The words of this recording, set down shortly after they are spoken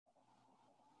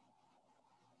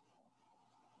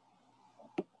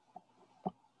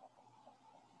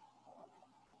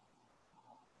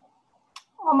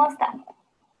almost done.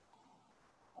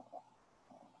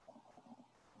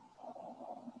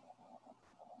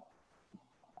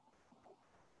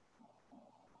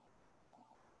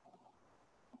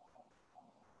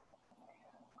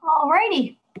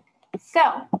 Alrighty,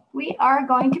 so we are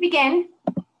going to begin.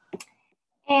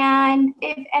 And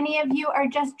if any of you are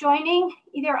just joining,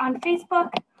 either on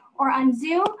Facebook or on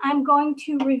Zoom, I'm going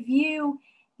to review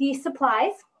the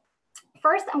supplies.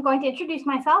 First, I'm going to introduce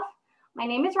myself. My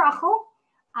name is Rachel.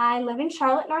 I live in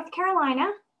Charlotte, North Carolina.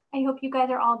 I hope you guys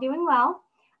are all doing well.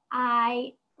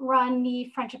 I run the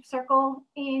Friendship Circle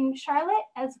in Charlotte,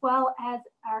 as well as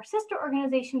our sister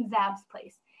organization, Zab's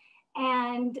Place.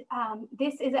 And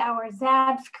this is our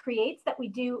Zab's Creates that we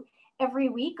do every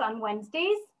week on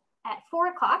Wednesdays at 4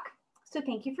 o'clock. So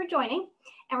thank you for joining.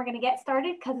 And we're going to get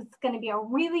started because it's going to be a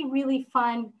really, really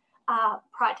fun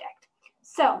project.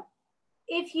 So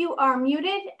if you are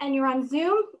muted and you're on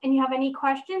Zoom and you have any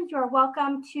questions, you're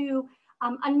welcome to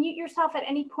unmute yourself at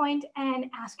any point and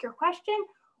ask your question.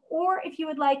 Or if you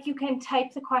would like, you can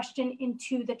type the question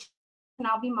into the chat and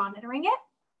I'll be monitoring it.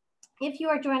 If you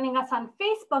are joining us on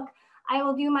Facebook, I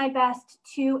will do my best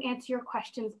to answer your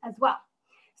questions as well.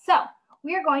 So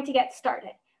we are going to get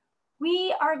started.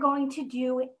 We are going to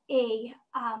do a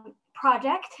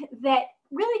project that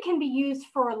really can be used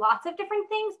for lots of different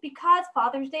things because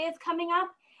Father's Day is coming up,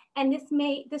 and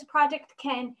this project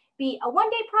can be a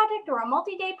one-day project or a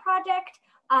multi-day project.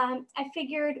 I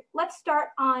figured let's start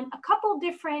on a couple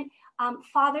different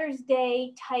Father's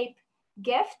Day type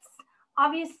gifts.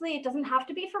 Obviously, it doesn't have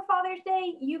to be for Father's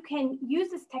Day. You can use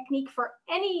this technique for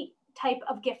any type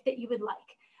of gift that you would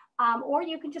like, or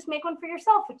you can just make one for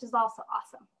yourself, which is also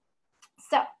awesome.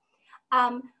 So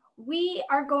we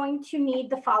are going to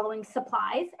need the following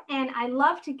supplies, and I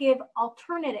love to give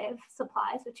alternative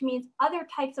supplies, which means other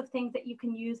types of things that you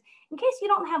can use in case you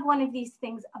don't have one of these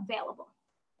things available.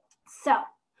 So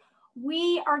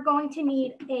we are going to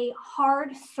need a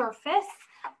hard surface,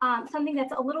 something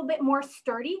that's a little bit more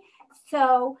sturdy.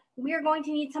 So we're going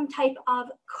to need some type of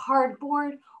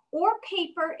cardboard, or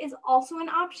paper is also an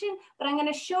option, but I'm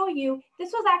going to show you,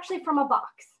 this was actually from a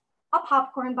box, a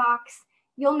popcorn box.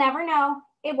 You'll never know.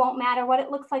 It won't matter what it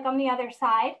looks like on the other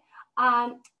side.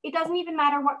 It doesn't even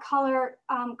matter what color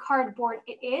cardboard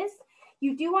it is.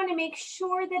 You do want to make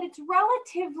sure that it's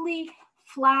relatively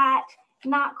flat,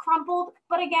 not crumpled,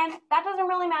 but again, that doesn't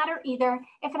really matter either.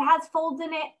 If it has folds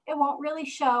in it, it won't really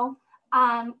show.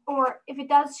 Or if it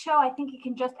does show, I think it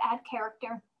can just add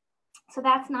character. So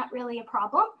that's not really a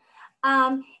problem.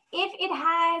 If it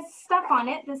has stuff on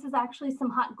it, this is actually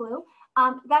some hot glue.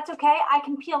 That's okay. I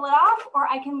can peel it off or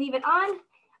I can leave it on.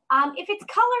 If it's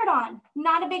colored on,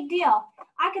 not a big deal.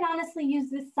 I can honestly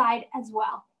use this side as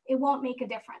well. It won't make a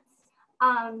difference.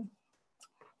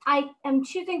 I am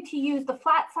choosing to use the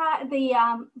flat side, the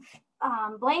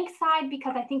blank side,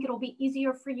 because I think it'll be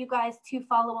easier for you guys to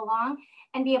follow along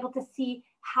and be able to see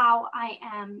how I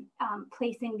am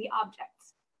placing the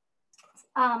objects.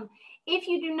 If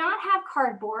you do not have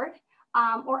cardboard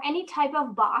or any type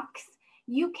of box,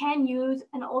 you can use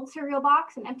an old cereal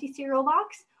box, an empty cereal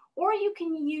box, or you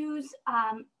can use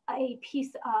a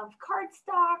piece of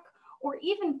cardstock or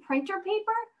even printer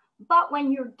paper. But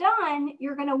when you're done,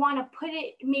 you're going to want to put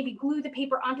it, maybe glue the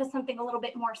paper onto something a little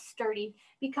bit more sturdy,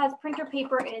 because printer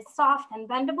paper is soft and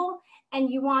bendable, and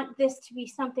you want this to be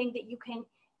something that you can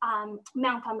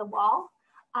mount on the wall.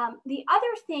 The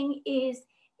other thing is,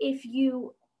 if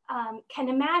you can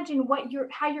imagine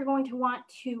how you're going to want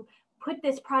to put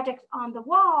this project on the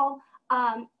wall,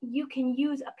 you can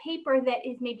use a paper that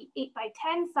is maybe 8 by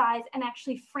 10 size and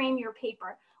actually frame your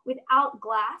paper without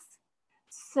glass.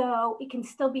 So it can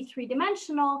still be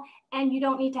three-dimensional and you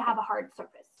don't need to have a hard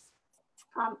surface.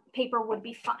 Paper would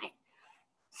be fine.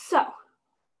 So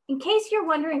in case you're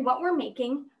wondering what we're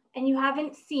making and you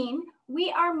haven't seen,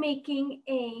 we are making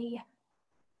a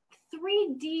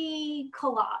 3D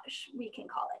collage, we can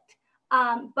call it.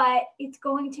 But it's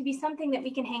going to be something that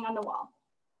we can hang on the wall.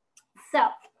 So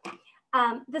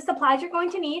the supplies you're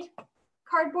going to need: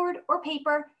 cardboard or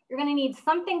paper. You're going to need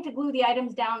something to glue the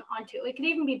items down onto. It could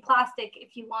even be plastic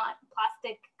if you want,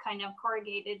 plastic kind of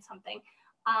corrugated something,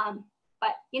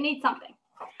 but you need something.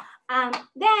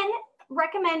 Then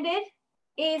recommended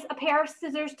is a pair of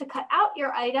scissors to cut out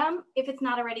your item if it's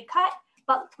not already cut,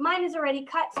 but mine is already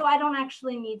cut, so I don't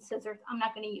actually need scissors. I'm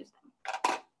not going to use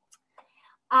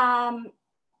them.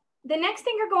 The next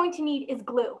thing you're going to need is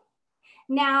glue.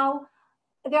 Now,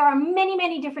 there are many,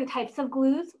 many different types of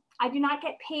glues. I do not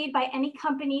get paid by any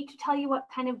company to tell you what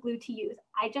kind of glue to use.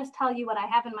 I just tell you what I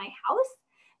have in my house,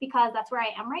 because that's where I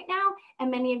am right now.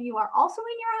 And many of you are also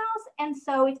in your house. And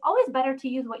so it's always better to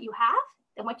use what you have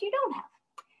than what you don't have.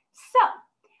 So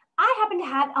I happen to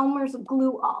have Elmer's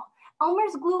Glue All.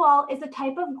 Elmer's Glue All is a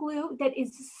type of glue that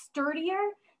is sturdier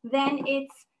than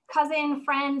its cousin,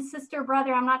 friend, sister,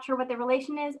 brother, I'm not sure what the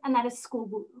relation is, and that is school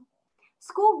glue.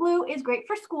 School glue is great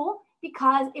for school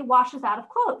because it washes out of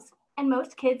clothes, and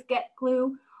most kids get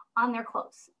glue on their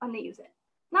clothes when they use it.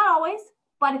 Not always,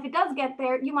 but if it does get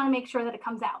there, you want to make sure that it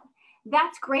comes out.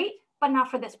 That's great, but not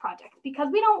for this project because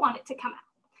we don't want it to come out.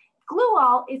 Glue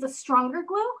All is a stronger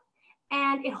glue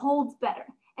and it holds better.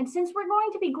 And since we're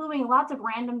going to be gluing lots of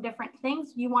random different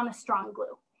things, you want a strong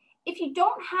glue. If you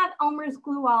don't have Elmer's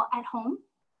Glue All at home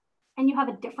and you have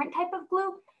a different type of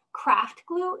glue, craft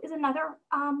glue is another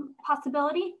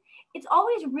possibility. It's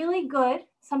always really good.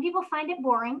 Some people find it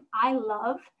boring. I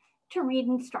love to read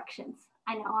instructions.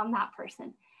 I know I'm that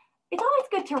person. It's always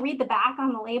good to read the back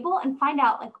on the label and find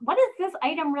out, like, what is this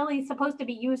item really supposed to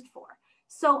be used for?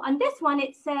 So on this one,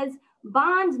 it says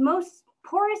bonds most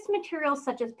porous materials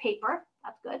such as paper,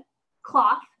 that's good.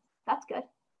 Cloth, that's good.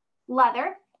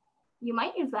 Leather, you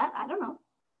might use that, I don't know.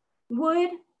 Wood,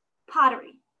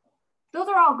 pottery. Those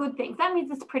are all good things. That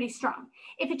means it's pretty strong.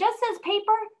 If it just says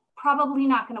paper, probably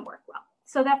not gonna work well.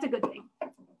 So that's a good thing.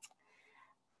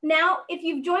 Now, if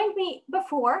you've joined me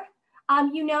before,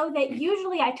 you know that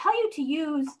usually I tell you to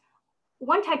use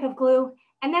one type of glue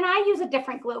and then I use a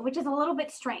different glue, which is a little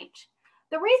bit strange.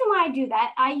 The reason why I do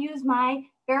that, I use my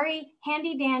very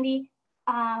handy dandy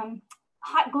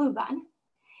hot glue gun,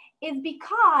 is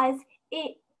because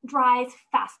it dries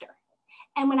faster.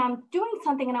 And when I'm doing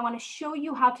something and I want to show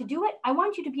you how to do it, I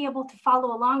want you to be able to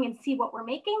follow along and see what we're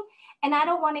making. And I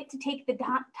don't want it to take the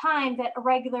time that a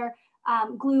regular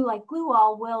glue like Glue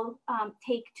All will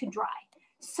take to dry.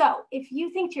 So if you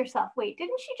think to yourself, wait,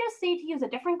 didn't she just say to use a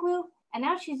different glue? And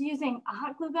now she's using a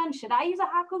hot glue gun. Should I use a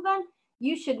hot glue gun?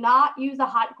 You should not use a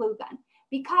hot glue gun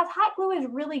because hot glue is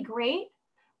really great,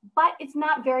 but it's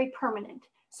not very permanent.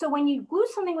 So when you glue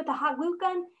something with a hot glue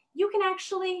gun, you can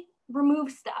actually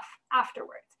remove stuff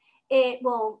afterwards. It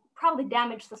will probably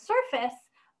damage the surface.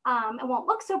 It won't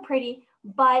look so pretty,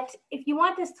 but if you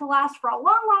want this to last for a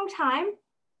long, long time,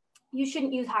 you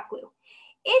shouldn't use hot glue.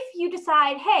 If you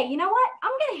decide, hey, you know what?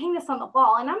 I'm gonna hang this on the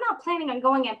wall and I'm not planning on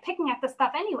going and picking at the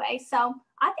stuff anyway, so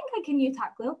I think I can use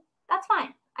hot glue. That's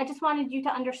fine. I just wanted you to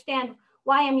understand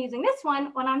why I'm using this one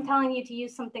when I'm telling you to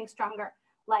use something stronger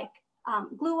like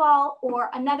Glue All, or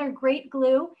another great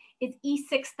glue is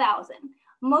E6000.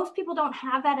 Most people don't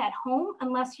have that at home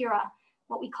unless you're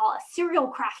what we call a serial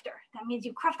crafter. That means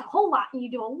you craft a whole lot and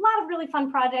you do a lot of really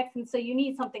fun projects, and so you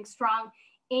need something strong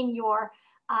in your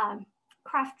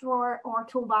craft drawer or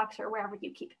toolbox or wherever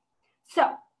you keep it.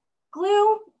 So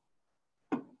glue,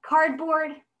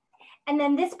 cardboard, and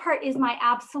then this part is my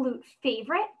absolute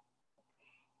favorite.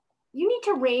 You need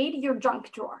to raid your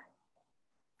junk drawer.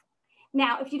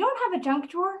 Now, if you don't have a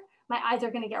junk drawer, my eyes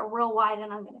are gonna get real wide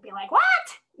and I'm gonna be like, what?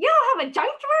 You don't have a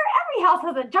junk drawer? Every house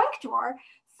has a junk drawer.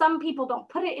 Some people don't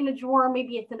put it in a drawer.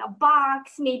 Maybe it's in a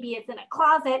box, maybe it's in a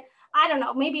closet. I don't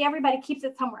know, maybe everybody keeps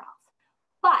it somewhere else.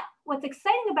 But what's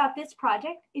exciting about this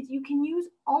project is you can use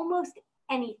almost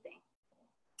anything.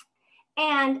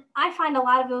 And I find a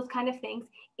lot of those kind of things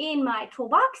in my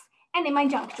toolbox and in my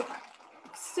junk drawer.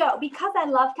 So because I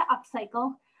love to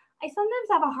upcycle, I sometimes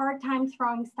have a hard time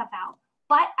throwing stuff out,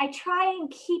 but I try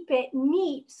and keep it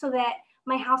neat so that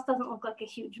my house doesn't look like a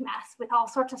huge mess with all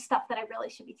sorts of stuff that I really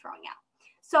should be throwing out.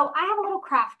 So I have a little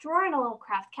craft drawer and a little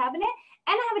craft cabinet,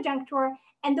 and I have a junk drawer,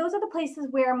 and those are the places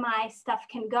where my stuff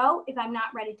can go if I'm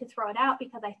not ready to throw it out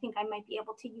because I think I might be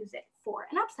able to use it for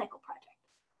an upcycle project.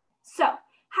 So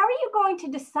how are you going to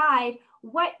decide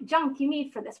what junk you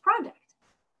need for this project?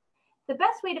 The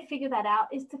best way to figure that out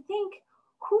is to think,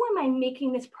 who am I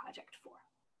making this project for?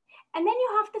 And then you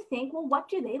have to think, well, what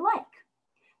do they like?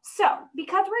 So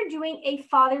because we're doing a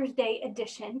Father's Day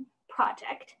edition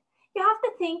project, you have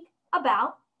to think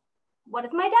about, what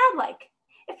does my dad like?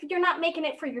 If you're not making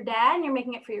it for your dad and you're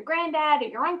making it for your granddad or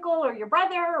your uncle or your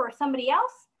brother or somebody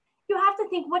else, you have to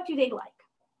think, what do they like?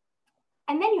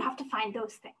 And then you have to find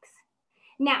those things.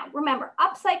 Now, remember,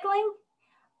 upcycling,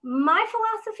 my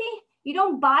philosophy, you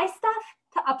don't buy stuff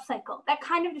to upcycle. That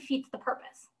kind of defeats the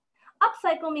purpose.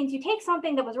 Upcycle means you take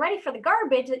something that was ready for the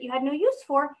garbage that you had no use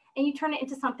for and you turn it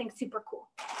into something super cool.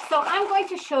 So I'm going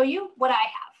to show you what I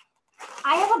have.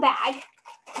 I have a bag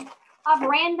of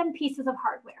random pieces of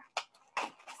hardware.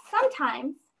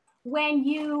 Sometimes when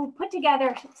you put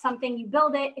together something, you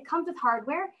build it, it comes with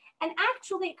hardware, and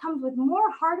actually it comes with more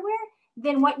hardware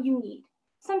than what you need.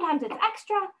 Sometimes it's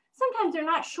extra, sometimes they're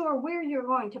not sure where you're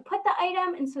going to put the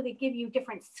item, and so they give you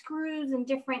different screws and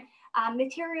different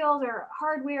materials or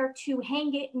hardware to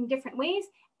hang it in different ways,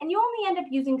 and you only end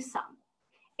up using some.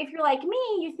 if you're like me,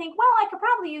 you think, well, I could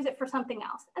probably use it for something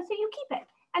else. And so you keep it.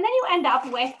 And then you end up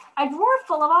with a drawer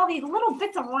full of all these little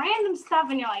bits of random stuff.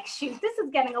 And you're like, shoot, this is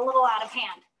getting a little out of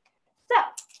hand. So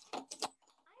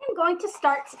I am going to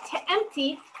start to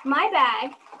empty my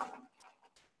bag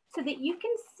so that you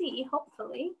can see,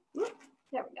 hopefully,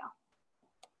 there we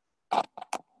go,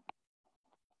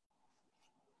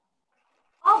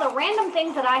 all the random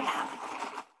things that I have.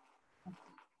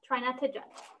 Try not to judge.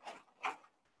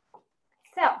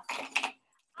 So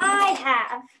I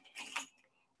have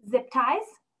zip ties.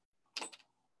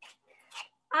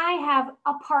 I have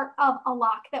a part of a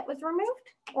lock that was removed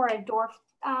or a door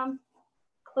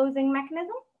closing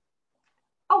mechanism,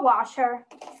 a washer,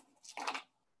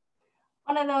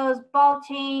 one of those ball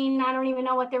chain, I don't even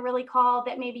know what they're really called,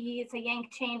 that maybe it's a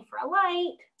yank chain for a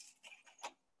light.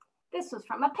 This was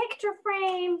from a picture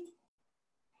frame,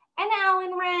 an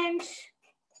Allen wrench,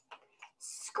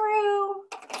 screw,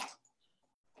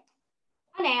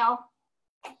 a nail.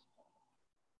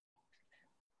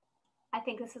 I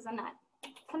think this is a nut.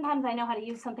 Sometimes I know how to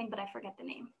use something, but I forget the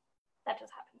name. That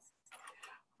just happens.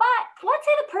 But let's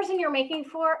say the person you're making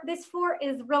this for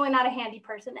is really not a handy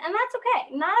person, and that's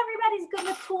okay. Not everybody's good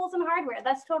with tools and hardware.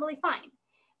 That's totally fine.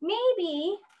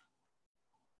 Maybe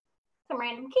some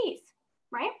random keys,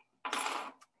 right?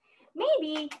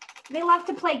 Maybe they love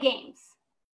to play games.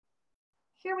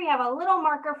 Here we have a little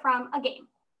marker from a game.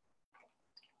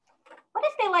 What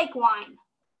if they like wine?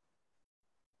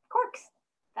 Corks.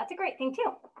 That's a great thing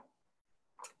too.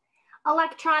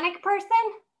 Electronic person?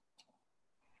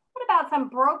 What about some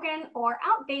broken or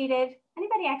outdated?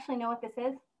 Anybody actually know what this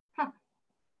is?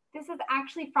 This is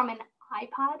actually from an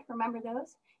iPod. Remember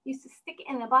those? You used to stick it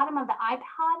in the bottom of the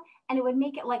iPod and it would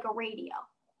make it like a radio.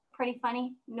 Pretty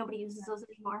funny. Nobody uses those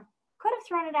anymore. Could have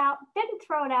thrown it out, didn't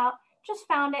throw it out, just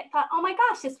found it, thought, oh my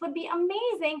gosh, this would be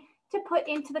amazing to put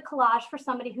into the collage for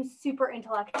somebody who's super into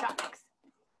electronics.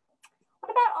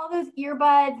 What about all those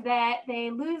earbuds that they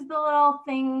lose the little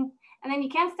thing and then you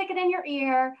can't stick it in your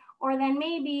ear, or then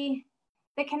maybe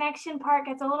the connection part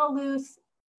gets a little loose,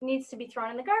 needs to be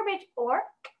thrown in the garbage, or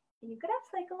you could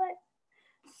upcycle it.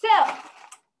 So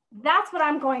that's what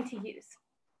I'm going to use.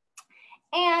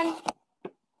 And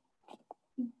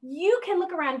you can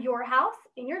look around your house,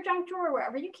 in your junk drawer,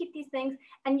 wherever you keep these things,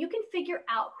 and you can figure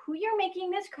out who you're making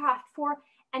this craft for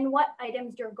and what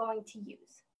items you're going to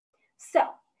use. So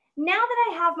now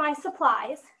that I have my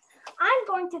supplies, I'm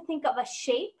going to think of a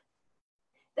shape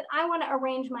that I want to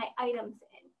arrange my items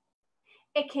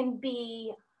in. It can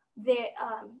be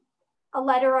a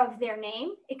letter of their name.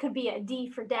 It could be a D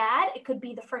for dad. It could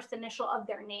be the first initial of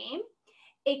their name.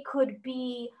 It could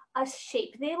be a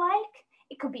shape they like.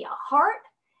 It could be a heart.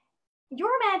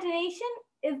 Your imagination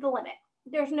is the limit.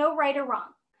 There's no right or wrong.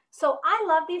 So I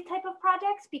love these type of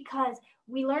projects because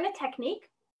we learn a technique,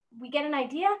 we get an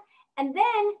idea, and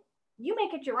then you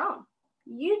make it your own.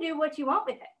 You do what you want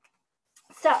with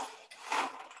it. So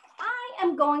I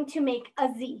am going to make a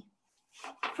Z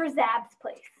for Zab's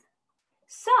place.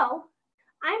 So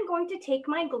I'm going to take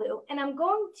my glue and I'm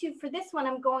going to, for this one,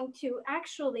 I'm going to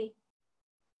actually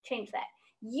change that.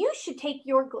 You should take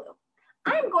your glue.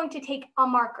 I'm going to take a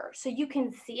marker so you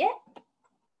can see it.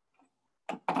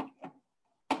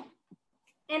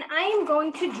 And I am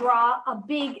going to draw a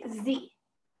big Z.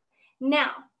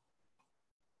 Now,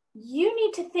 you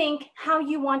need to think how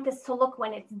you want this to look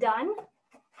when it's done.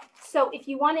 So if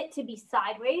you want it to be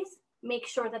sideways, make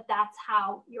sure that that's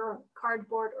how your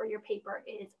cardboard or your paper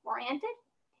is oriented.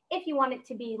 If you want it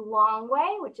to be long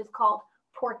way, which is called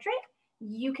portrait,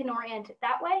 you can orient it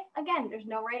that way. Again, there's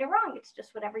no right or wrong. It's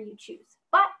just whatever you choose.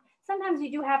 But sometimes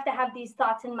you do have to have these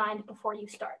thoughts in mind before you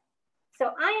start.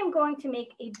 So I am going to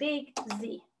make a big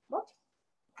Z. Whoops.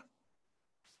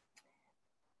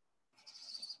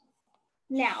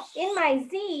 Now, in my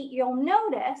Z, you'll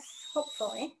notice,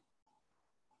 hopefully,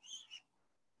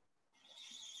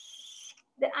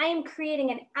 that I am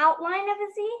creating an outline of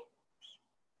a Z.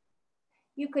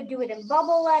 You could do it in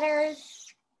bubble letters.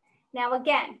 Now,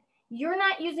 again, you're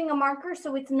not using a marker,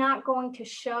 so it's not going to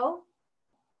show.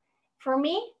 For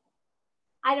me,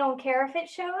 I don't care if it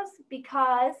shows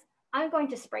because I'm going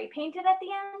to spray paint it at the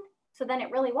end, so then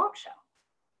it really won't show.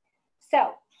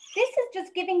 So this is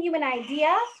just giving you an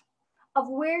idea of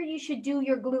where you should do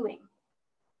your gluing.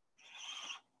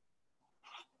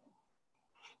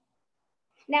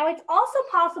 Now, it's also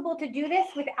possible to do this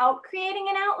without creating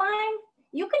an outline.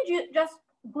 You can just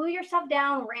glue yourself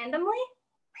down randomly.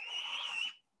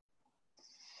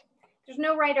 There's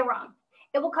no right or wrong.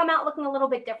 It will come out looking a little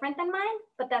bit different than mine,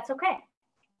 but that's okay.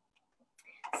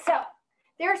 So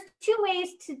there's two ways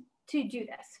to do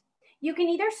this. You can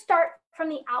either start from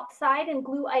the outside and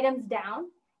glue items down,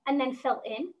 and then fill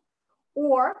in,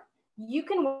 or you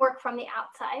can work from the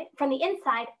outside, from the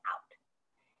inside out.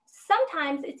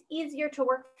 Sometimes it's easier to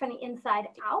work from the inside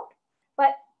out,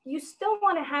 but you still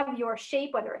want to have your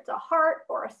shape, whether it's a heart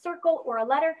or a circle or a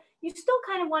letter, you still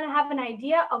kind of want to have an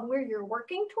idea of where you're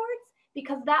working towards,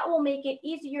 because that will make it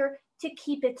easier to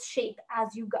keep its shape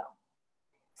as you go.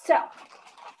 So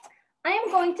I am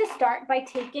going to start by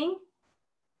taking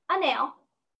a nail,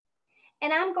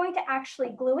 and I'm going to actually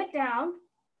glue it down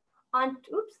on,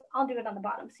 oops, I'll do it on the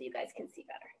bottom so you guys can see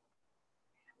better.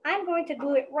 I'm going to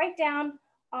glue it right down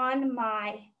on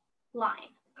my line,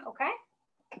 okay?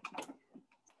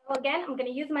 So again, I'm gonna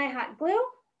use my hot glue.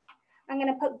 I'm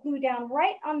gonna put glue down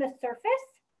right on the surface.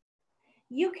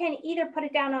 You can either put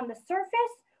it down on the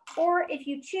surface, or if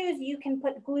you choose, you can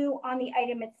put glue on the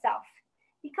item itself.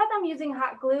 Because I'm using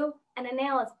hot glue and a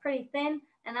nail is pretty thin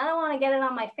and I don't wanna get it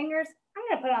on my fingers, I'm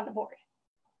gonna put it on the board.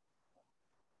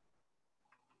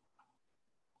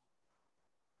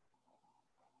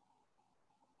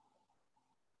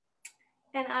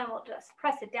 And I will just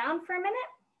press it down for a minute.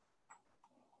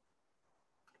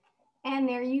 And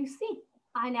there you see,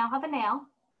 I now have a nail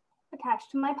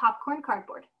attached to my popcorn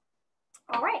cardboard.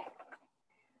 All right,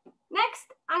 next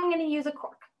I'm gonna use a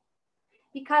cork,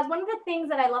 because one of the things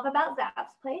that I love about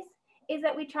Zab's Place is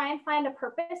that we try and find a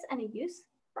purpose and a use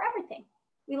for everything.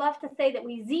 We love to say that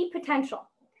we Z potential.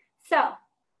 So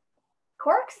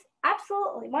corks,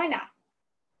 absolutely, why not?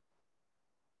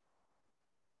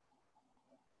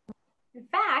 In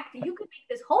fact, you could make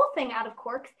this whole thing out of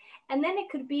corks, and then it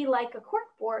could be like a cork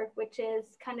board, which is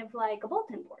kind of like a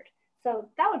bulletin board. So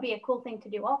that would be a cool thing to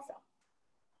do also.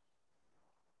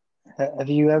 Have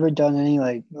you ever done any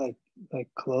like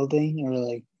clothing or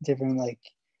like different like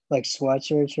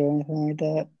sweatshirts or anything like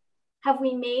that? Have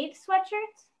we made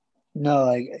sweatshirts? No,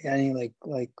 like any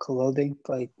like clothing,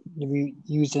 like have you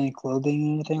used any clothing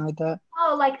or anything like that?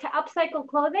 Oh, like to upcycle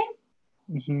clothing?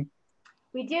 Mm-hmm.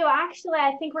 We do. Actually,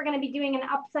 I think we're going to be doing an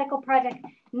upcycle project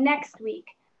next week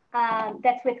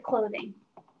that's with clothing.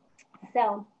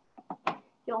 So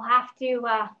you'll have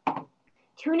to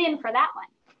tune in for that one.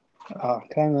 Oh,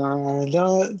 come on.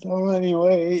 Don't let me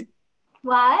wait.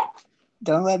 What?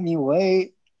 Don't let me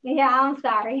wait. Yeah, I'm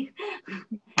sorry.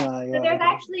 Yeah, So there's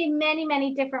actually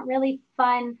many different really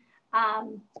fun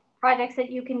projects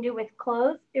that you can do with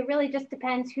clothes. It really just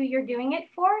depends who you're doing it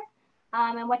for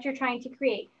and what you're trying to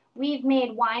create. We've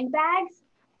made wine bags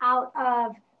out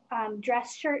of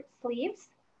dress shirt sleeves,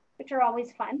 which are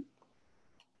always fun.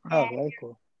 Oh, very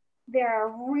cool. They're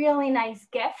a really nice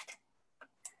gift.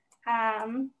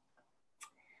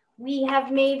 We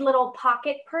have made little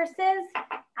pocket purses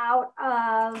out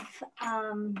of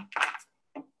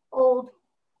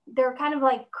they're kind of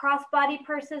like crossbody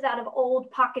purses out of old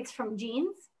pockets from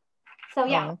jeans. So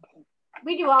yeah, okay.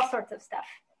 We do all sorts of stuff.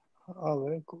 Oh,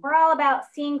 very cool. We're all about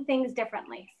seeing things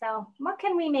differently. So what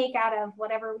can we make out of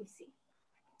whatever we see?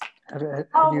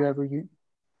 Have you ever used?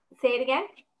 Say it again.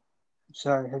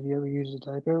 Sorry, have you ever used a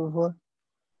diaper before?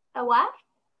 A what?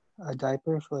 A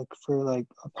diaper for a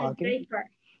pocket? A diaper.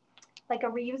 Like a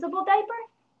reusable diaper?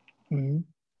 Mm-hmm.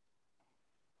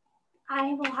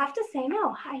 I will have to say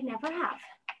no, I never have.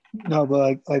 No,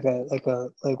 but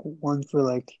like one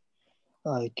for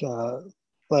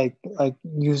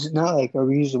use, not like a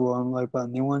reusable one, like a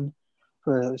new one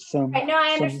for some. Right, no,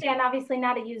 I understand. Obviously,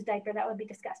 not a used diaper. That would be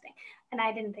disgusting, and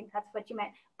I didn't think that's what you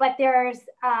meant. But there's,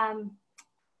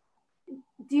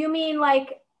 do you mean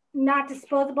like not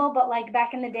disposable, but like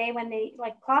back in the day when they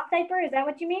like cloth diaper? Is that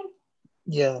what you mean?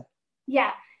 Yeah.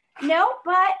 Yeah. No,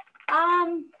 but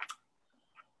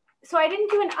so I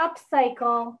didn't do an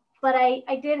upcycle, but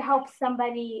I did help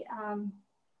somebody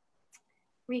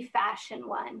refashion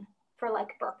one for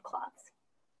like burp cloths.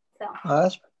 So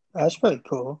that's pretty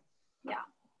cool. Yeah.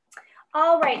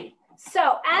 Alrighty.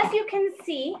 So as you can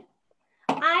see,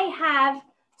 I have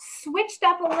switched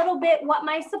up a little bit what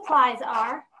my supplies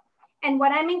are and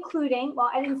what I'm including.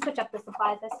 Well, I didn't switch up the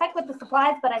supplies. I stuck with the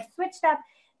supplies, but I switched up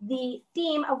the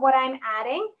theme of what I'm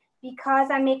adding because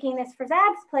I'm making this for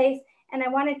Zab's Place, and I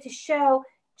wanted to show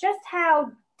just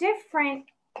how different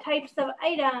types of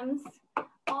items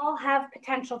all have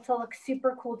potential to look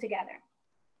super cool together.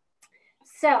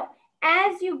 So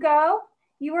as you go,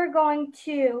 you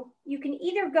can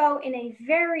either go in a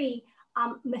very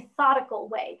methodical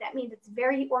way. That means it's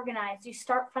very organized. You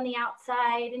start from the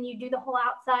outside and you do the whole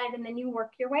outside and then you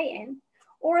work your way in.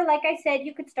 Or like I said,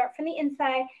 you could start from the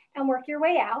inside and work your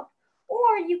way out.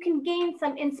 Or you can gain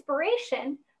some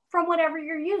inspiration from whatever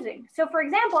you're using. So for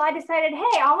example, I decided,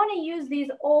 hey, I want to use these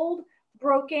old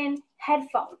broken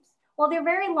headphones. Well, they're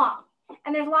very long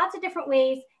and there's lots of different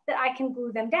ways that I can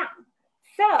glue them down.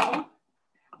 So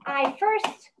I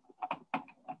first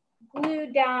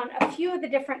glued down a few of the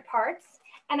different parts,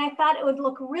 and I thought it would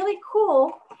look really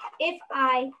cool if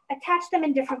I attach them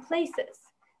in different places.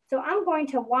 So I'm going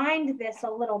to wind this a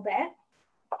little bit.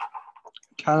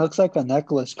 Kind of looks like a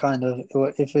necklace, kind of,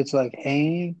 if it's like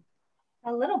hanging.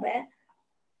 A little bit.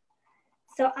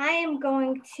 So I am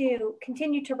going to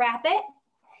continue to wrap it.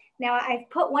 Now I've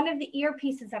put one of the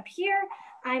earpieces up here.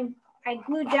 I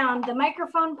glued down the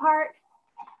microphone part.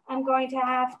 I'm going to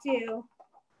have to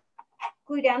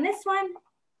glue down this one,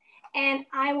 and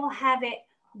I will have it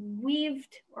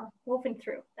weaved or woven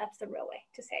through. That's the real way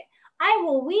to say it. I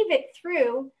will weave it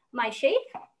through my shape,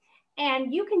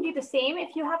 and you can do the same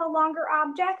if you have a longer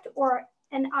object or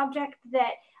an object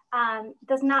that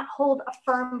does not hold a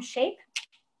firm shape.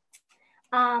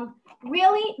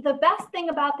 Really, the best thing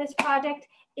about this project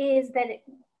is that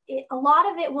a lot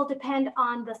of it will depend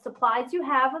on the supplies you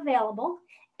have available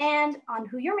and on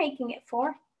who you're making it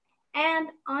for and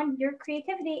on your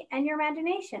creativity and your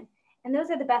imagination. And those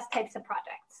are the best types of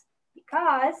projects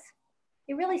because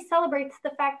it really celebrates the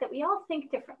fact that we all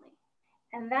think differently.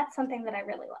 And that's something that I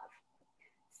really love.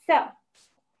 So,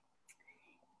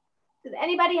 does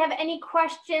anybody have any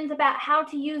questions about how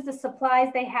to use the supplies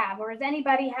they have? Or is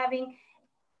anybody having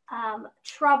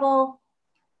trouble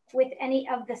with any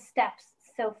of the steps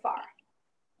so far?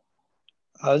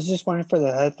 I was just wondering for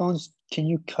the headphones, can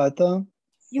you cut them?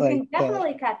 You can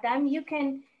definitely cut them. You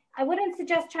can, I wouldn't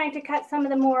suggest trying to cut some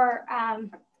of the more,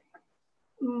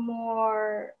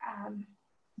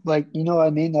 like, you know what I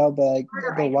mean though, but like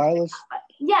the wireless.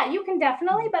 Yeah, you can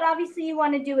definitely, but obviously you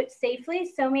want to do it safely.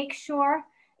 So make sure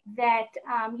that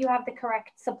you have the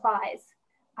correct supplies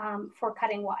for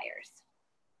cutting wires.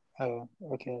 Oh,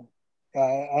 okay.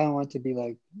 I don't want to be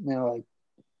like, you know,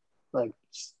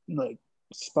 like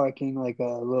sparking like a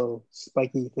little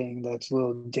spiky thing that's a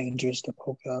little dangerous to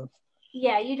poke out.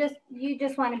 Yeah, you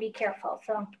just want to be careful.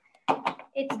 So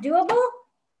it's doable,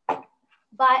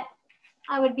 but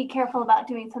I would be careful about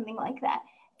doing something like that.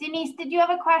 Denise, did you have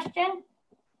a question?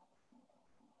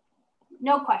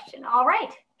 No question. All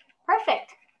right,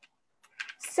 perfect.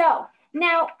 So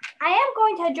now I am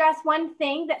going to address one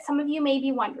thing that some of you may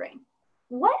be wondering.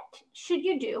 What should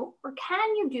you do, or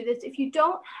can you do this if you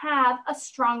don't have a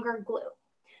stronger glue?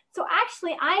 So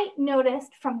actually I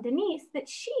noticed from Denise that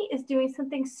she is doing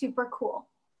something super cool.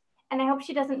 And I hope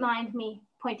she doesn't mind me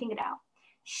pointing it out.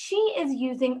 She is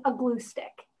using a glue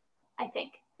stick. I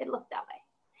think it looked that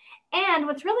way. And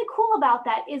what's really cool about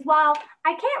that is while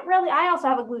I also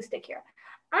have a glue stick here.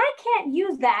 I can't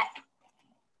use that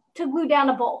to glue down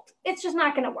a bolt. It's just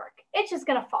not gonna work. It's just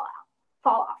gonna fall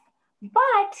off.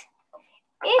 But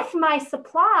if my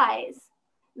supplies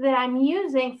that I'm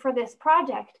using for this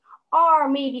project are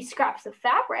maybe scraps of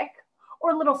fabric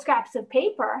or little scraps of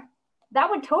paper, that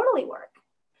would totally work.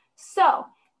 So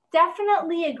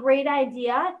definitely a great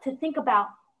idea to think about,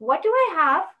 what do I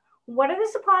have? What are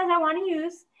the supplies I want to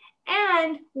use?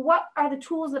 And what are the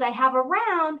tools that I have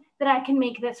around that I can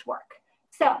make this work?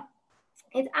 So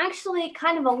it's actually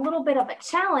kind of a little bit of a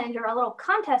challenge or a little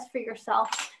contest for yourself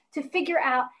to figure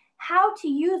out how to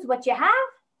use what you have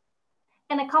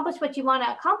and accomplish what you want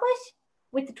to accomplish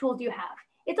with the tools you have.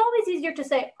 It's always easier to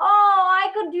say, oh,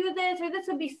 I could do this, or this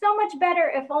would be so much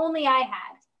better if only I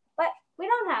had. But we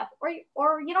don't have,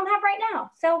 or you don't have right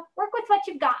now. So work with what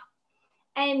you've got.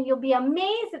 And you'll be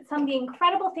amazed at some of the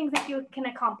incredible things that you can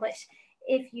accomplish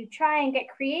if you try and get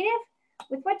creative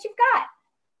with what you've got.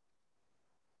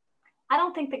 I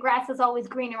don't think the grass is always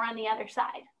greener on the other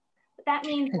side. What that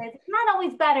means is it's not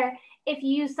always better if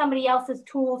you use somebody else's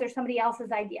tools or somebody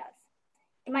else's ideas.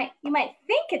 You might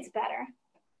think it's better,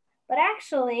 but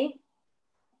actually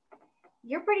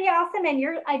you're pretty awesome and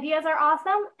your ideas are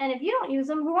awesome. And if you don't use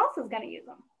them, who else is going to use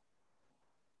them?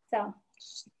 So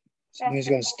somebody's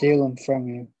going to steal them from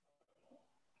you.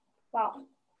 Well,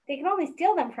 they can only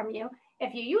steal them from you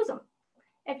if you use them.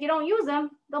 If you don't use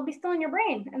them, they'll be still in your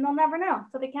brain and they'll never know.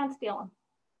 So they can't steal them.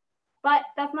 But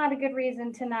that's not a good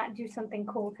reason to not do something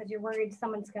cool because you're worried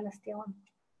someone's going to steal them.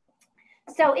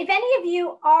 So if any of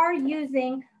you are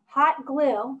using hot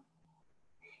glue,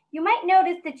 you might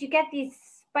notice that you get these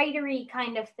spidery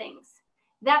kind of things.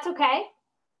 That's okay.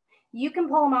 You can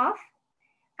pull them off.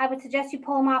 I would suggest you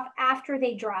pull them off after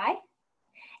they dry.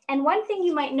 And one thing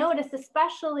you might notice,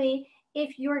 especially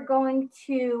if you're going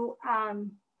to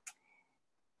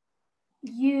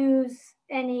use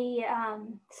any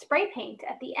spray paint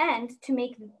at the end to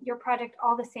make your project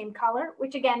all the same color,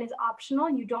 which again is optional.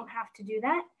 You don't have to do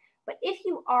that. But if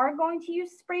you are going to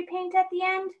use spray paint at the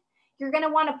end, you're going to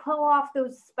want to pull off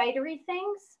those spidery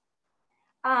things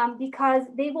because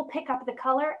they will pick up the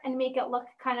color and make it look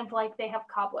kind of like they have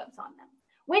cobwebs on them.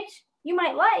 which you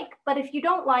might like, but if you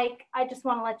don't like, I just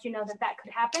want to let you know that that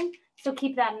could happen. So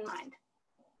keep that in mind.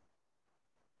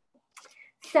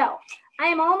 So I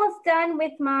am almost done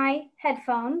with my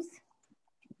headphones.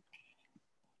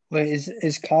 Wait,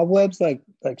 is cobwebs like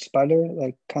spider,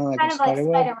 like kind of like Kind a of like spider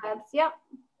web? spider webs. Yep.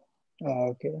 Oh,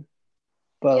 okay.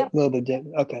 But Yep. a little bit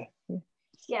different. Okay.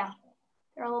 Yeah,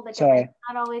 they're a little bit Sorry. different.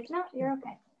 Not always. No, you're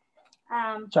okay.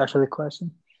 Sorry for the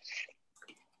question.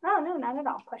 Oh, no, not at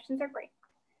all. Questions are great.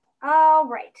 All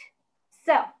right.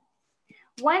 So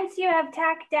once you have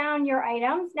tacked down your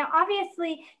items, now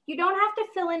obviously you don't have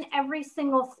to fill in every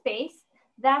single space.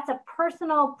 That's a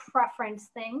personal preference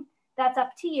thing. That's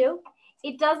up to you.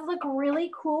 It does look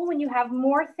really cool when you have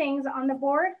more things on the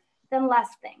board than less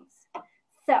things.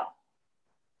 So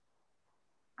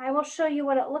I will show you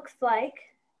what it looks like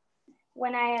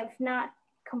when I have not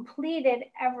completed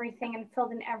everything and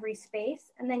filled in every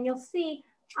space. And then you'll see,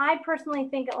 I personally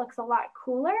think it looks a lot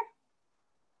cooler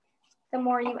the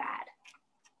more you add.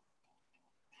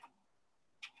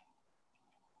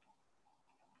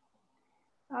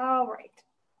 All right.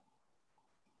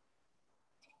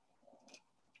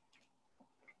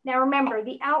 Now remember,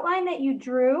 the outline that you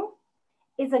drew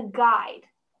is a guide.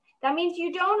 That means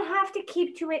you don't have to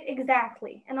keep to it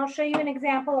exactly. And I'll show you an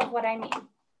example of what I mean.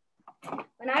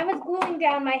 When I was gluing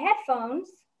down my headphones,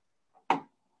 there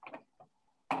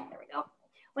we go.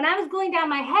 When I was gluing down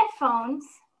my headphones,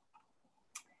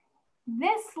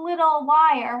 this little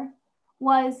wire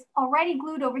was already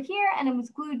glued over here and it was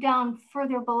glued down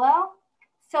further below.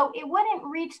 So it wouldn't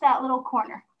reach that little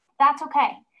corner. That's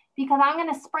okay, because I'm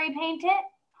gonna spray paint it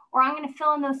or I'm gonna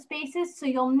fill in those spaces so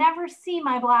you'll never see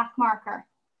my black marker.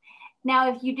 Now,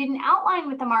 if you didn't outline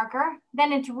with the marker,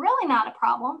 then it's really not a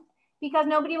problem because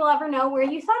nobody will ever know where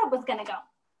you thought it was gonna go.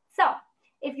 So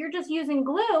if you're just using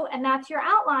glue and that's your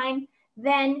outline,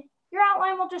 then your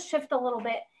outline will just shift a little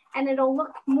bit and it'll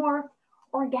look more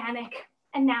organic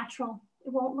and natural.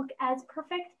 It won't look as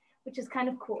perfect, which is kind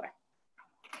of cooler.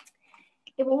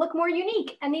 It will look more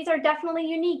unique, and these are definitely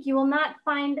unique. You will not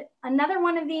find another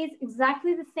one of these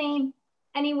exactly the same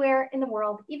anywhere in the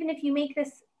world. Even if you make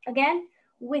this again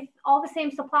with all the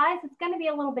same supplies, it's going to be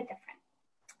a little bit different.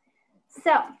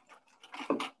 So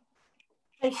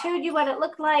I showed you what it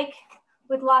looked like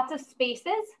with lots of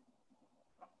spaces.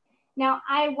 Now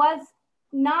I was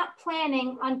not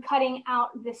planning on cutting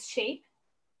out this shape.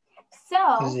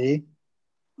 So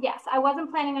yes, I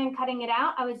wasn't planning on cutting it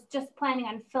out. I was just planning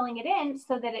on filling it in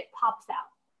so that it pops out.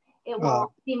 It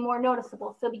will be more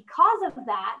noticeable. So because of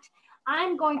that,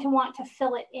 I'm going to want to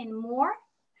fill it in more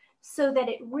so that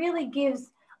it really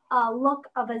gives a look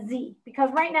of a Z,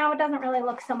 because right now it doesn't really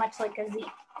look so much like a Z.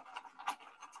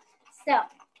 So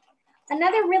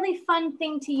another really fun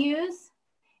thing to use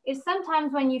is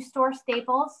sometimes when you store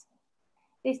staples,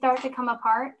 they start to come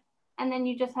apart and then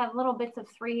you just have little bits of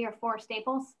 3 or 4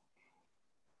 staples.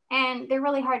 And they're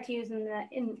really hard to use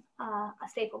in a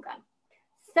staple gun.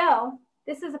 So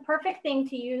this is a perfect thing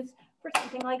to use for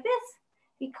something like this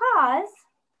because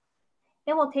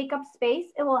it will take up space.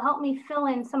 It will help me fill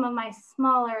in some of my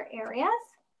smaller areas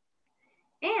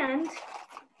and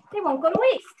they won't go to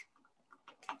waste.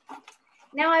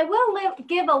 Now I will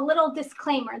give a little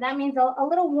disclaimer. That means a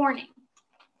little warning.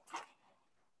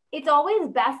 It's always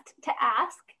best to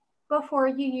ask before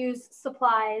you use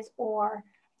supplies or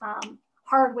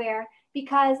hardware,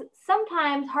 because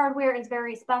sometimes hardware is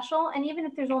very special, and even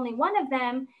if there's only one of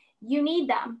them, you need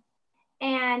them.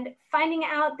 And finding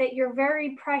out that your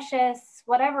very precious,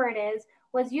 whatever it is,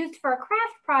 was used for a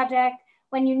craft project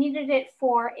when you needed it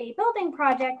for a building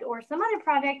project or some other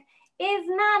project is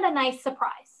not a nice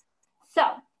surprise. So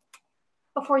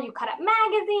before you cut up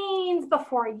magazines,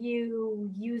 before you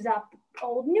use up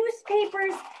old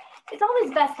newspapers, it's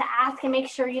always best to ask and make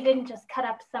sure you didn't just cut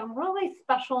up some really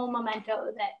special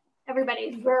memento that everybody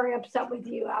is very upset with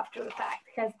you after the fact,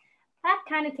 because that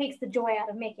kind of takes the joy out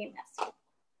of making this.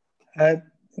 I have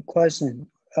a question.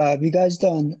 Have you guys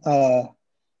done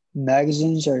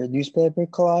magazines or newspaper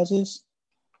collages?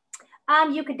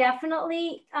 You could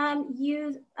definitely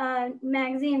use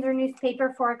magazines or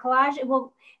newspaper for a collage. It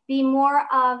will be more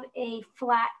of a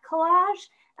flat collage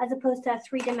as opposed to a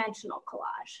 3-dimensional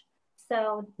collage.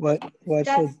 So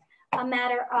that's a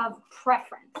matter of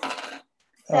preference.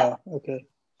 So, okay.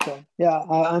 So yeah,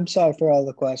 I'm sorry for all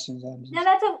the questions. No,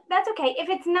 that's okay. If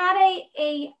it's not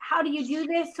a how do you do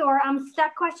this or I'm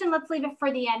stuck question, let's leave it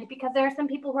for the end, because there are some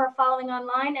people who are following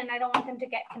online and I don't want them to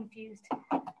get confused.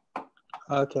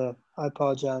 Okay, I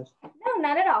apologize. No,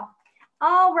 not at all.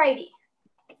 All righty.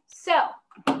 So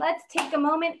let's take a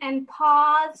moment and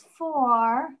pause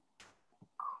for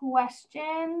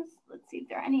questions. Let's see if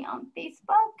there are any on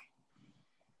Facebook.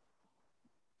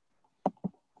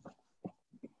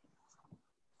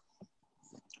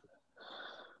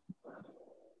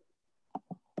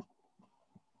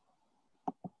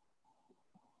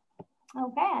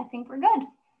 Okay, I think we're good.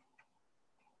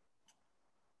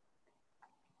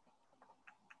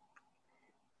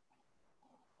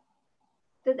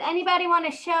 Does anybody want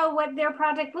to show what their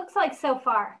project looks like so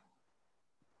far?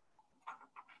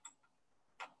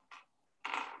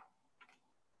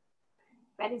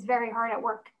 Betty's very hard at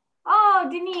work. Oh,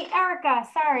 Denise, Erica,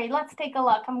 sorry. Let's take a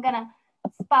look. I'm going to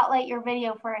spotlight your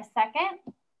video for a second.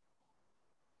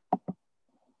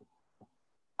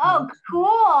 Oh,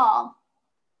 cool.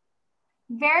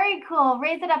 Very cool.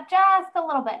 Raise it up just a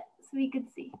little bit so we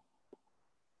could see.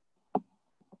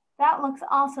 That looks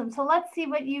awesome. So let's see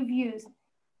what you've used.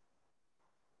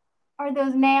 Are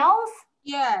those nails?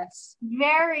 Yes.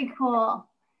 Very cool.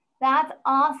 That's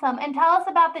awesome. And tell us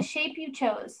about the shape you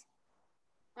chose.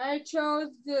 I chose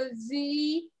the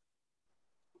Z.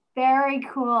 Very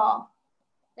cool.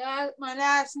 My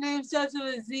last name starts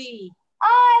with a Z. Oh,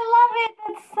 I love it.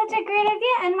 That's such a great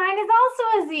idea. And mine is also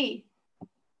a Z.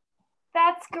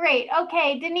 That's great.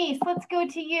 Okay, Denise, let's go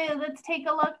to you. Let's take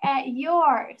a look at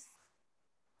yours.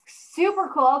 Super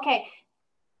cool. Okay.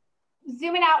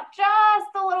 Zoom it out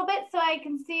just a little bit so I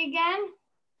can see again.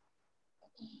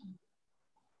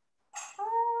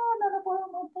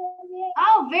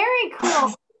 Oh, very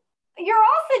cool. You're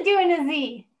also doing a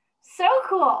Z. So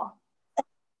cool.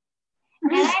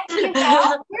 And I see you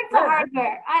all sorts of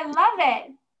hardware. I love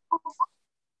it.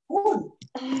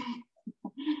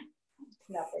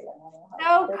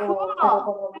 So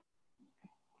cool.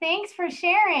 Thanks for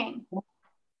sharing.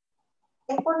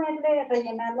 So,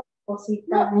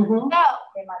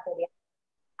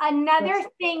 another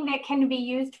thing that can be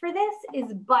used for this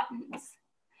is buttons.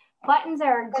 Buttons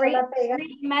are a great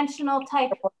three-dimensional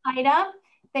type item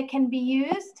that can be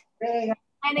used.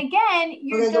 And again,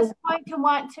 you're just going to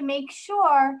want to make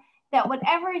sure that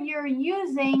whatever you're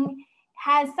using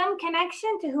has some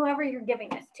connection to whoever you're giving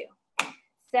this to.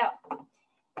 So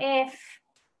if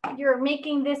you're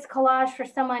making this collage for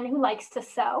someone who likes to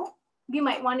sew, you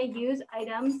might want to use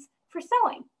items for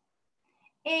sewing.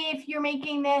 If you're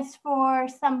making this for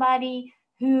somebody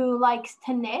who likes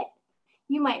to knit,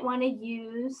 you might want to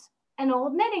use an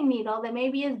old knitting needle that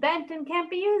maybe is bent and can't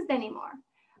be used anymore.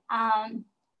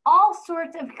 All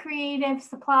sorts of creative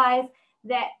supplies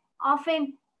that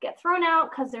often get thrown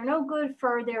out because they're no good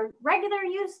for their regular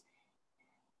use.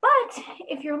 But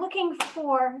if you're looking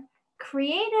for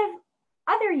creative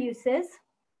other uses,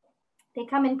 they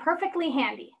come in perfectly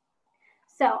handy.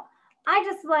 So I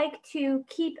just like to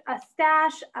keep a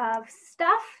stash of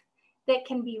stuff that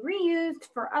can be reused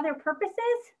for other purposes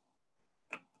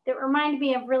that remind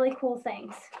me of really cool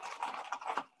things.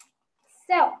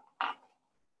 So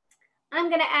I'm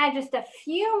going to add just a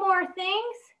few more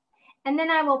things, and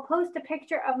then I will post a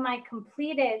picture of my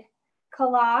completed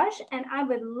collage, and I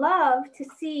would love to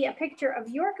see a picture of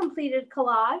your completed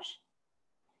collage.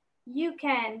 You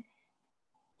can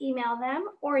email them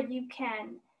or you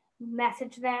can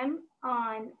message them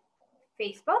on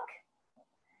Facebook,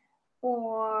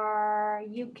 or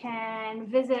you can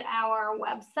visit our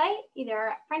website, either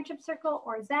at Friendship Circle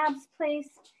or Zab's Place,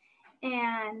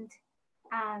 and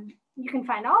you can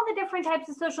find all the different types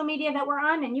of social media that we're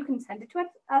on, and you can send it to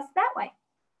us that way.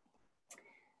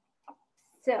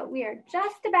 So we are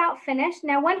just about finished.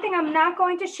 Now, one thing I'm not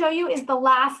going to show you is the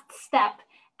last step,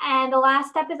 and the last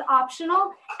step is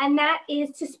optional, and that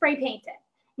is to spray paint it.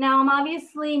 Now, I'm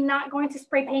obviously not going to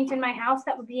spray paint in my house.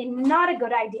 That would be not a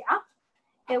good idea.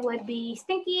 It would be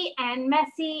stinky and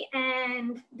messy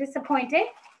and disappointing.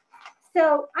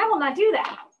 So I will not do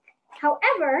that.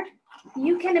 However,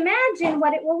 you can imagine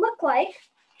what it will look like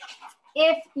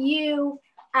if you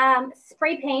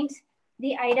spray paint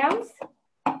the items.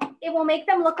 It will make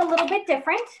them look a little bit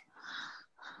different,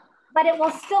 but it will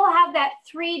still have that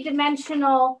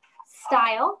three-dimensional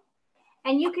style.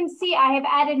 And you can see I have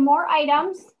added more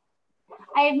items.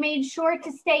 I have made sure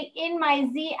to stay in my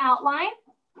Z outline,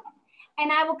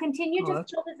 and I will continue to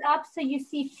fill this up so you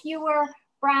see fewer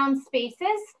brown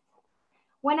spaces.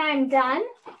 When I'm done,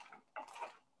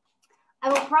 I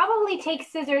will probably take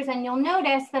scissors, and you'll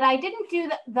notice that I didn't do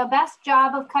the best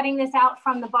job of cutting this out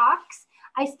from the box.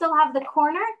 I still have the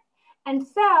corner. And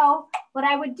so what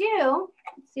I would do,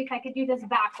 let's see if I could do this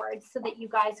backwards so that you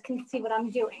guys can see what I'm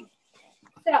doing.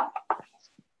 So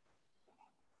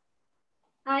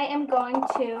I am going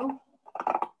to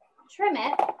trim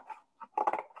it.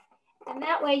 And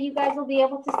that way you guys will be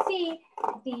able to see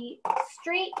the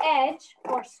straight edge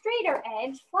or straighter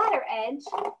edge, flatter edge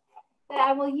that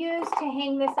I will use to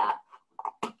hang this up.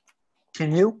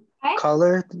 Can you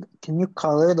color? Can you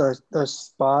color the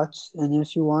spots? And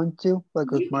if you want to, like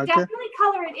with marker? You can definitely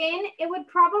color it in. It would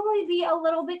probably be a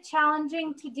little bit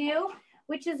challenging to do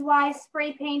which is why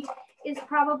spray paint is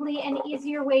probably an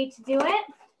easier way to do it,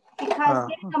 because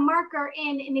getting a marker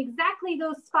in exactly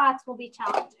those spots will be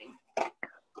challenging.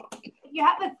 If you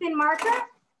have a thin marker,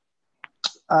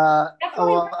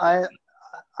 well, I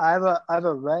have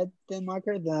a red thin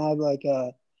marker, then I have like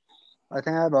I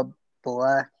think I have a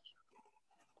black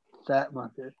fat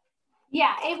marker.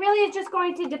 Yeah, it really is just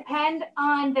going to depend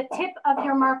on the tip of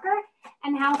your marker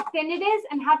and how thin it is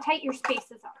and how tight your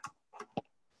spaces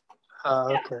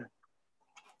are. Okay.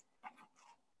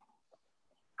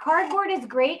 Cardboard is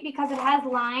great because it has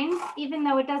lines, even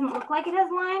though it doesn't look like it has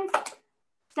lines.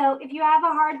 So if you have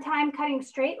a hard time cutting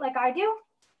straight like I do,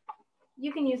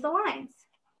 you can use the lines.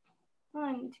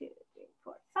 1, 2, 3,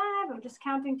 4, 5. I'm just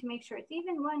counting to make sure it's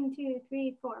even. 1, 2,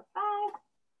 3, 4, 5.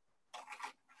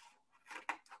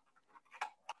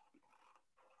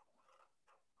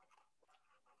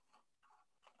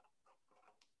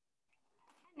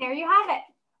 There you have it.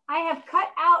 I have cut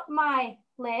out my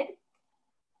lid.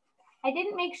 I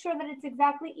didn't make sure that it's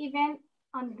exactly even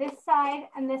on this side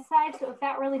and this side, so if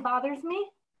that really bothers me,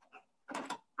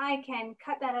 I can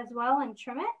cut that as well and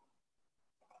trim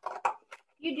it.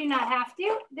 You do not have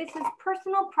to. This is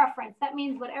personal preference. That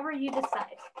means whatever you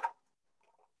decide.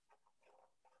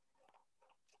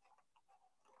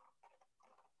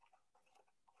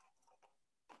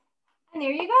 And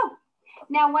there you go.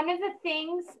 Now, one of the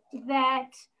things that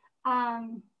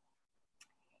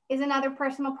is another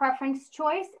personal preference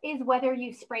choice is whether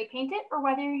you spray paint it or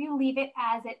whether you leave it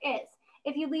as it is.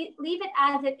 If you leave it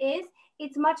as it is,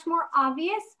 it's much more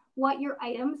obvious what your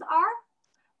items are.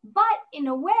 But in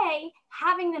a way,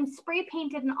 having them spray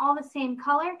painted in all the same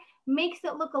color makes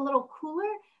it look a little cooler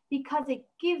because it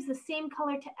gives the same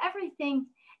color to everything.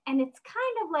 And it's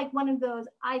kind of like one of those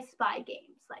I Spy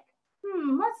games, like,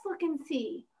 let's look and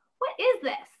see. What is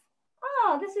this?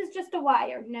 Oh, this is just a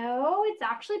wire. No, it's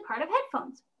actually part of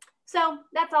headphones. So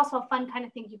that's also a fun kind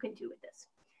of thing you can do with this.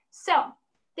 So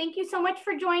thank you so much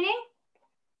for joining.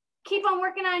 Keep on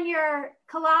working on your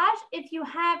collage. If you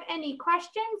have any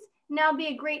questions, now would be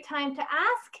a great time to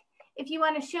ask. If you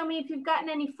want to show me if you've gotten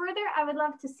any further, I would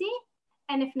love to see.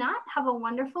 And if not, have a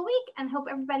wonderful week and hope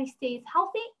everybody stays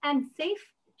healthy and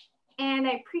safe. And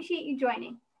I appreciate you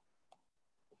joining.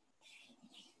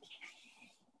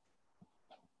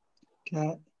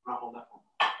 Can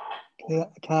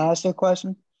I ask a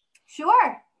question?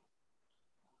 Sure.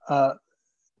 I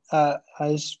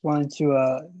just wanted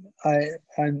to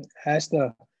I'm asked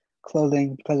the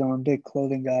clothing because I'm a big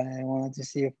clothing guy, and I wanted to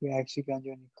see if we actually got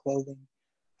any clothing.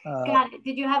 Got it.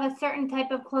 Did you have a certain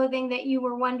type of clothing that you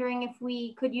were wondering if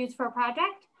we could use for a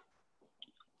project?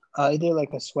 Either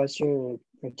like a sweatshirt or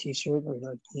a t-shirt or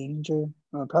like jeans or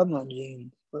probably not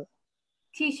jeans, but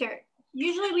T-shirt.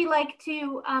 Usually we like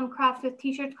to craft with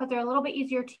t-shirts because they're a little bit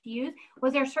easier to use.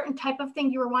 Was there a certain type of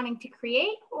thing you were wanting to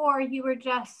create, or you were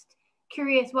just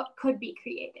curious what could be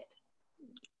created?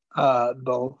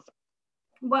 both.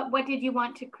 What did you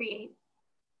want to create?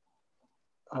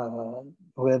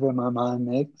 Whatever my mind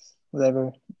makes,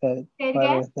 whatever Say it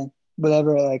again?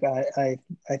 whatever like I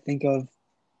think of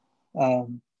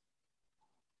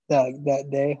that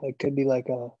day. Like could be like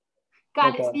a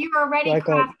Got it. So you were already like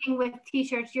crafting with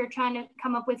t-shirts. You're trying to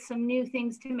come up with some new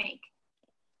things to make.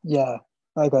 Yeah,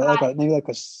 maybe like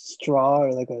a straw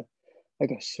or like a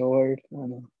sword. I don't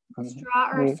know. Straw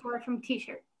or a sword from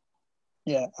t-shirt.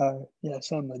 Yeah,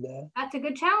 something like that. That's a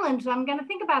good challenge. I'm going to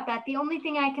think about that. The only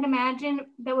thing I can imagine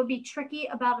that would be tricky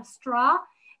about a straw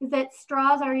is that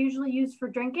straws are usually used for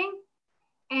drinking.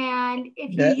 And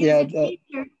if you use a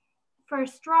t-shirt for a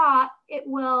straw, it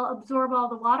will absorb all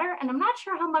the water. And I'm not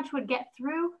sure how much would get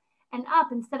through and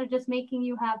up instead of just making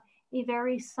you have a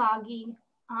very soggy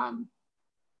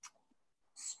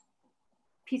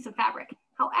piece of fabric.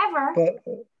 However,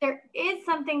 there is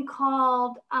something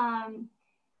called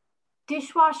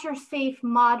dishwasher safe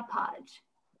Mod Podge.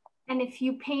 And if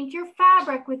you paint your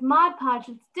fabric with Mod Podge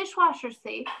that's dishwasher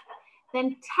safe,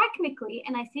 then technically,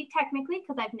 and I say technically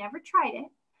because I've never tried it,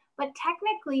 but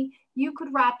technically you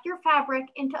could wrap your fabric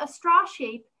into a straw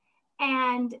shape,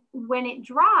 and when it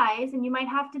dries, and you might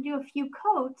have to do a few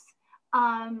coats,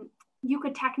 you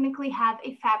could technically have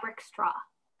a fabric straw.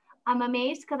 I'm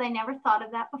amazed because I never thought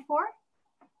of that before,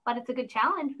 but it's a good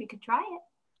challenge. We could try it.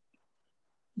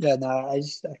 Yeah, no, I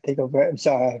think I'm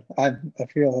sorry. I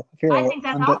feel I think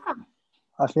that's awesome.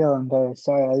 I feel embarrassed.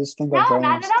 Sorry, I just think no,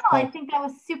 not at all. I think that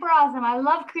was super awesome. I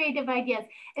love creative ideas.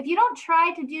 If you don't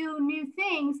try to do new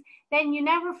things, then you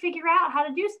never figure out how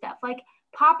to do stuff. Like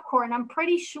popcorn, I'm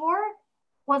pretty sure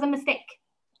was a mistake.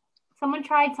 Someone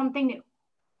tried something new.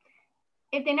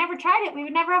 If they never tried it, we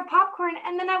would never have popcorn,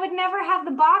 and then I would never have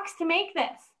the box to make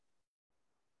this.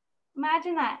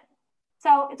 Imagine that.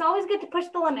 So it's always good to push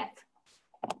the limits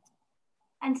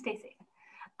and stay safe.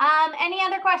 Any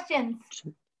other questions?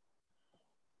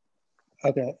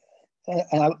 Okay.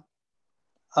 And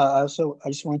I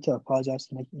just wanted to apologize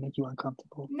to make you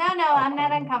uncomfortable. No, I'm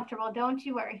not uncomfortable. Don't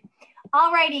you worry.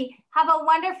 All righty. Have a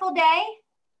wonderful day.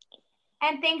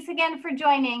 And thanks again for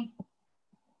joining.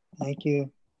 Thank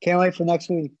you. Can't wait for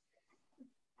next week.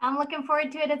 I'm looking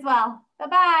forward to it as well.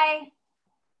 Bye-bye.